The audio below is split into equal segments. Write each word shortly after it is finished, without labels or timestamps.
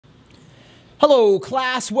Hello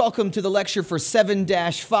class, welcome to the lecture for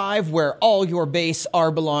 7-5 where all your base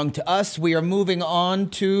R belong to us. We are moving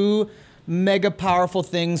on to mega powerful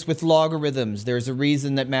things with logarithms. There's a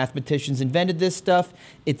reason that mathematicians invented this stuff.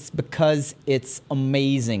 It's because it's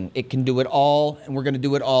amazing. It can do it all, and we're going to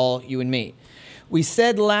do it all, you and me. We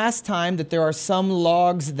said last time that there are some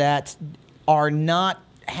logs that are not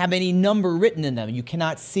have any number written in them. You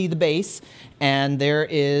cannot see the base, and there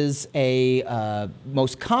is a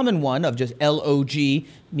most common one of just log,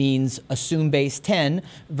 means assume base 10,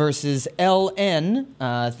 versus ln,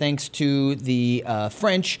 thanks to the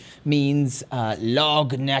French, means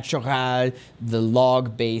log natural, the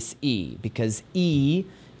log base e, because e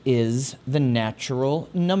is the natural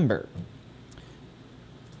number.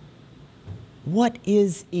 What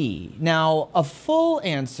is E? Now, a full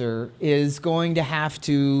answer is going to have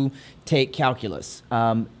to take calculus.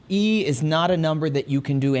 E is not a number that you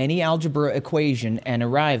can do any algebra equation and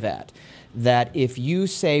arrive at. That if you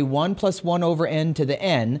say 1 plus 1 over n to the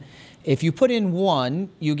n, if you put in 1,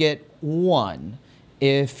 you get 1.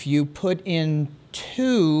 If you put in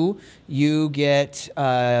 2, you get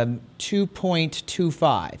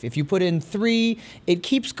 2.25. If you put in 3, it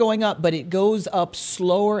keeps going up, but it goes up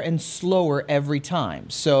slower and slower every time.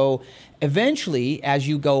 So eventually, as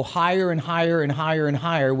you go higher and higher and higher and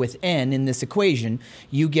higher with n in this equation,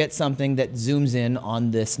 you get something that zooms in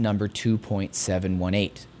on this number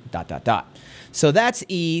 2.718, ... So that's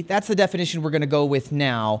E. That's the definition we're going to go with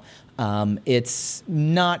now. It's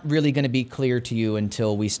not really going to be clear to you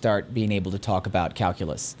until we start being able to talk about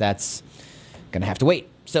calculus. That's going to have to wait.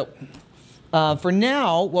 So for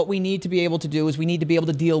now, what we need to be able to do is we need to be able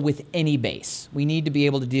to deal with any base. We need to be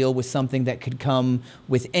able to deal with something that could come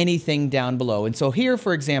with anything down below. And so here,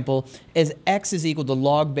 for example, is x is equal to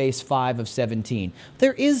log base 5 of 17.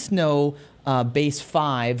 There is no base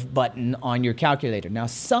 5 button on your calculator. Now,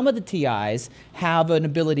 some of the TIs have an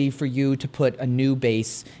ability for you to put a new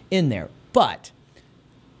base in there, but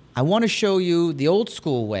I want to show you the old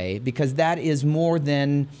school way because that is more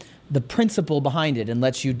than the principle behind it and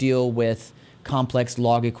lets you deal with complex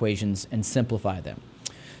log equations and simplify them.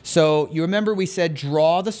 So you remember we said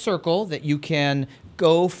draw the circle that you can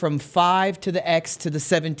go from 5 to the x to the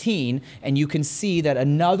 17, and you can see that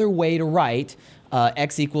another way to write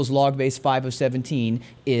x equals log base 5 of 17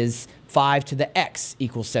 is 5 to the x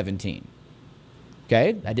equals 17.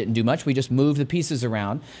 Okay, that didn't do much. We just moved the pieces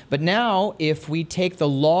around. But now, if we take the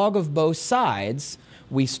log of both sides,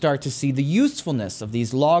 we start to see the usefulness of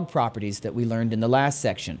these log properties that we learned in the last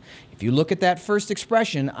section. If you look at that first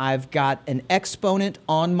expression, I've got an exponent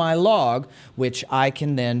on my log, which I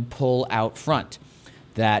can then pull out front.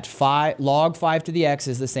 That log 5 to the x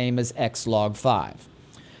is the same as x log 5.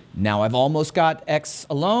 Now I've almost got x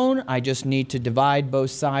alone. I just need to divide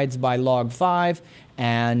both sides by log 5,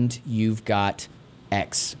 and you've got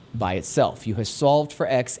x by itself. You have solved for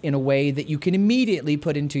x in a way that you can immediately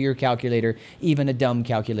put into your calculator, even a dumb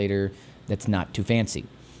calculator that's not too fancy.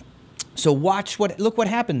 So look what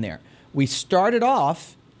happened there. We started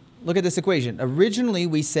off, look at this equation. Originally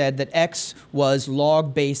we said that x was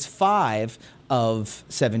log base 5 of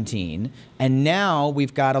 17, and now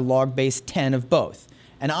we've got a log base 10 of both.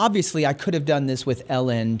 And obviously, I could have done this with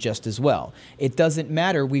ln just as well. It doesn't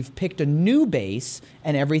matter. We've picked a new base,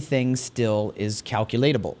 and everything still is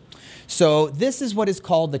calculatable. So this is what is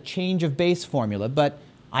called the change of base formula, but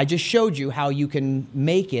I just showed you how you can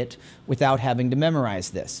make it without having to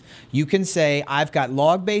memorize this. You can say, I've got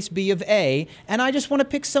log base b of a, and I just want to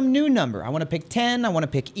pick some new number. I want to pick 10, I want to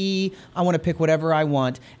pick e, I want to pick whatever I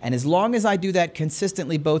want. And as long as I do that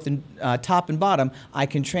consistently both in top and bottom, I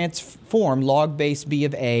can transform log base b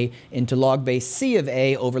of a into log base c of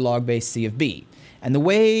a over log base c of b. And the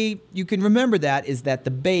way you can remember that is that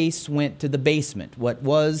the base went to the basement. What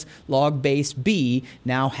was log base b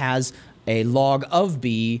now has a log of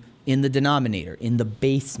b in the denominator, in the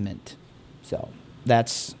basement. So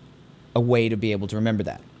that's a way to be able to remember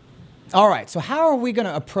that. All right, so how are we going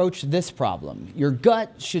to approach this problem? Your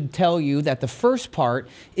gut should tell you that the first part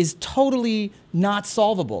is totally not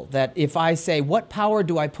solvable. That if I say, what power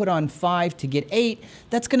do I put on 5 to get 8,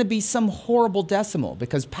 that's going to be some horrible decimal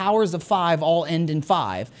because powers of 5 all end in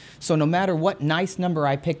 5. So no matter what nice number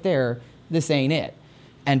I pick there, this ain't it.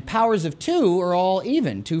 And powers of 2 are all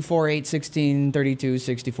even. 2, 4, 8, 16, 32,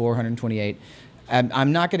 64, 128.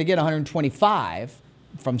 I'm not going to get 125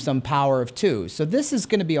 from some power of 2. So this is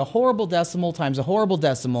going to be a horrible decimal times a horrible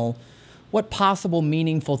decimal. What possible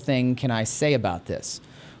meaningful thing can I say about this?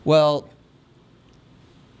 Well,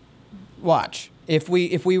 watch. If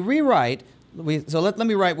we rewrite, let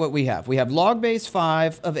me write what we have. We have log base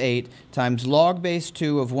 5 of 8 times log base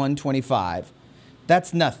 2 of 125.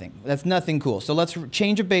 That's nothing. That's nothing cool. So let's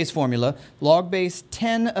change a base formula. Log base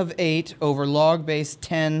 10 of 8 over log base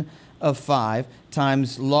 10 of 5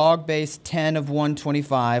 times log base 10 of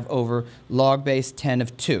 125 over log base 10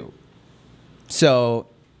 of 2. So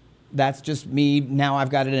that's just me. Now I've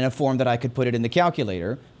got it in a form that I could put it in the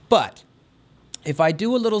calculator. But if I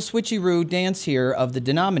do a little switcheroo dance here of the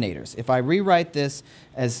denominators, if I rewrite this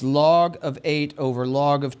as log of 8 over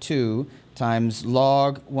log of 2 times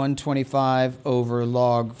log 125 over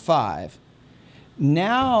log 5,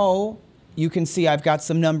 now you can see I've got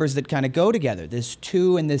some numbers that kind of go together. This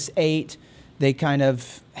 2 and this 8, they kind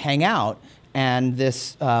of hang out. And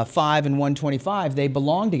this 5 and 125, they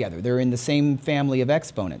belong together. They're in the same family of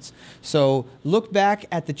exponents. So look back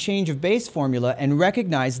at the change of base formula and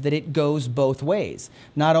recognize that it goes both ways.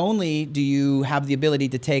 Not only do you have the ability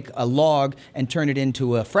to take a log and turn it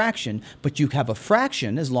into a fraction, but you have a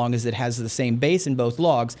fraction, as long as it has the same base in both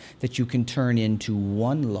logs, that you can turn into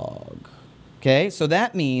one log. Okay, so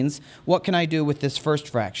that means, what can I do with this first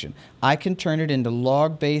fraction? I can turn it into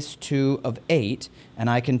log base 2 of 8,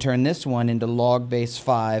 and I can turn this one into log base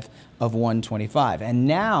 5 of 125. And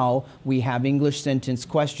now we have English sentence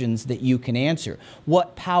questions that you can answer.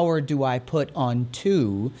 What power do I put on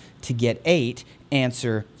 2 to get 8?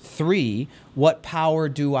 Answer 3. What power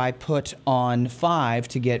do I put on 5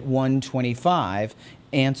 to get 125?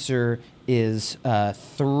 Answer is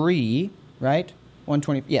 3, right?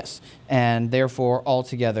 120, yes. And therefore,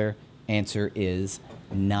 altogether, answer is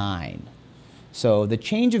 9. So the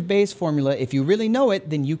change of base formula, if you really know it,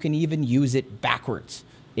 then you can even use it backwards.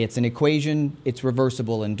 It's an equation. It's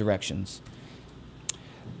reversible in directions.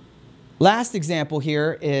 Last example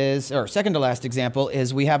here is, or second to last example,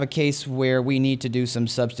 is we have a case where we need to do some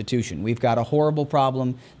substitution. We've got a horrible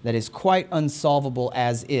problem that is quite unsolvable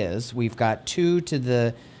as is. We've got 2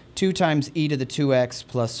 times e to the 2x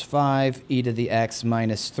plus 5 e to the x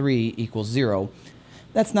minus 3 equals 0.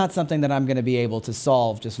 That's not something that I'm going to be able to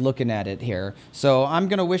solve just looking at it here. So I'm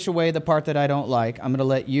going to wish away the part that I don't like. I'm going to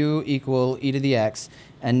let u equal e to the x.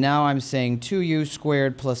 And now I'm saying 2u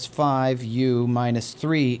squared plus 5u minus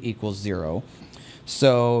 3 equals 0.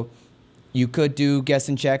 So you could do guess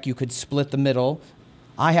and check. You could split the middle.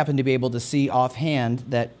 I happen to be able to see offhand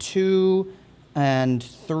that 2 and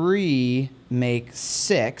 3 make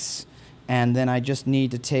 6, and then I just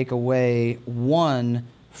need to take away 1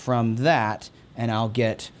 from that, and I'll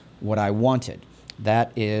get what I wanted.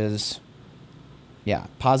 That is, yeah,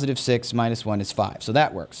 positive 6 minus 1 is 5. So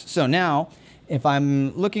that works. So now, if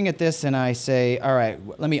I'm looking at this and I say, all right,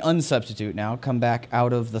 let me unsubstitute now, come back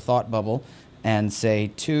out of the thought bubble, and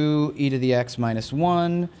say 2 e to the x minus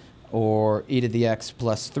 1, or e to the x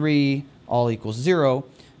plus 3, all equals 0,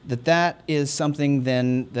 that is something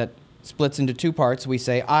then that splits into two parts. We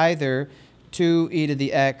say either 2 e to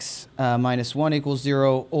the x minus 1 equals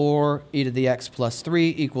 0, or e to the x plus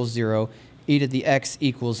 3 equals 0. E to the x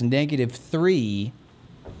equals negative 3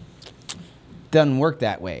 doesn't work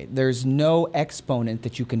that way. There's no exponent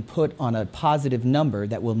that you can put on a positive number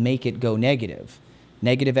that will make it go negative.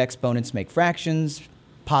 Negative exponents make fractions.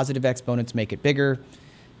 Positive exponents make it bigger.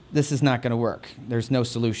 This is not going to work. There's no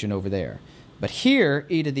solution over there. But here,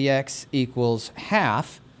 e to the x equals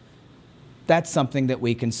half. That's something that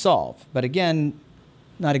we can solve. But again,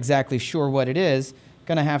 not exactly sure what it is.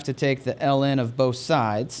 Going to have to take the ln of both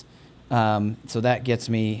sides. So that gets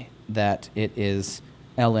me that it is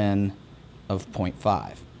ln of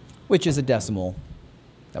 0.5, which is a decimal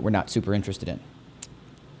that we're not super interested in.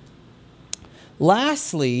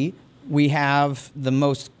 Lastly, we have the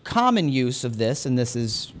most common use of this, and this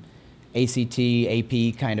is ACT,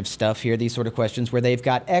 AP kind of stuff here, these sort of questions, where they've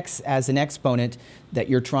got x as an exponent that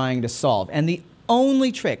you're trying to solve. And the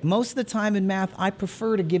only trick, most of the time in math, I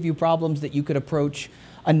prefer to give you problems that you could approach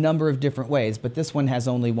a number of different ways, but this one has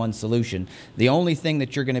only one solution. The only thing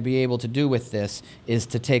that you're going to be able to do with this is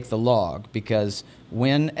to take the log, because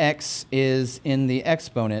when x is in the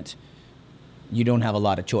exponent, you don't have a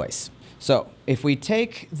lot of choice. So if we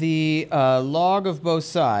take the log of both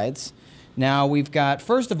sides, now we've got,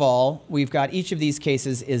 first of all, we've got each of these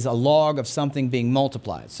cases is a log of something being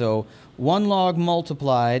multiplied. So 1 log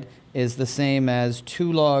multiplied is the same as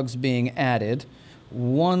 2 logs being added.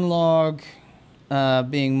 1 log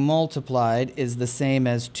being multiplied is the same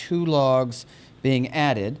as 2 logs being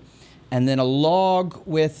added. And then a log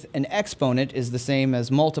with an exponent is the same as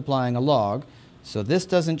multiplying a log. So this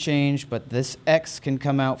doesn't change, but this x can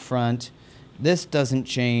come out front. This doesn't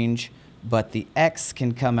change, but the x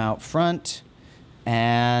can come out front.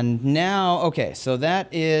 And now, okay, so that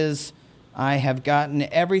is, I have gotten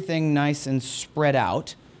everything nice and spread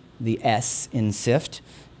out, the s in SIFT.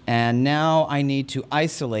 And now I need to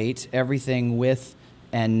isolate everything with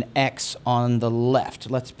an x on the left.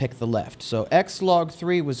 Let's pick the left. So x log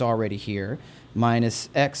 3 was already here, minus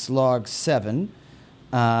x log 7.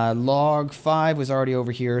 Log 5 was already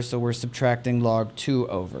over here, so we're subtracting log 2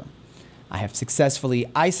 over. I have successfully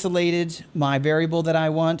isolated my variable that I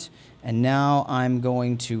want, and now I'm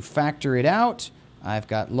going to factor it out. I've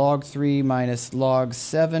got log 3 minus log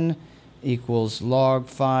 7 equals log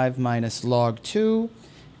 5 minus log 2,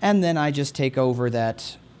 and then I just take over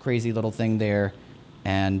that crazy little thing there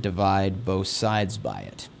and divide both sides by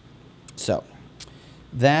it. So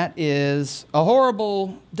that is a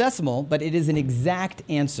horrible decimal, but it is an exact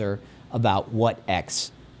answer about what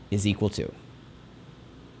x is equal to.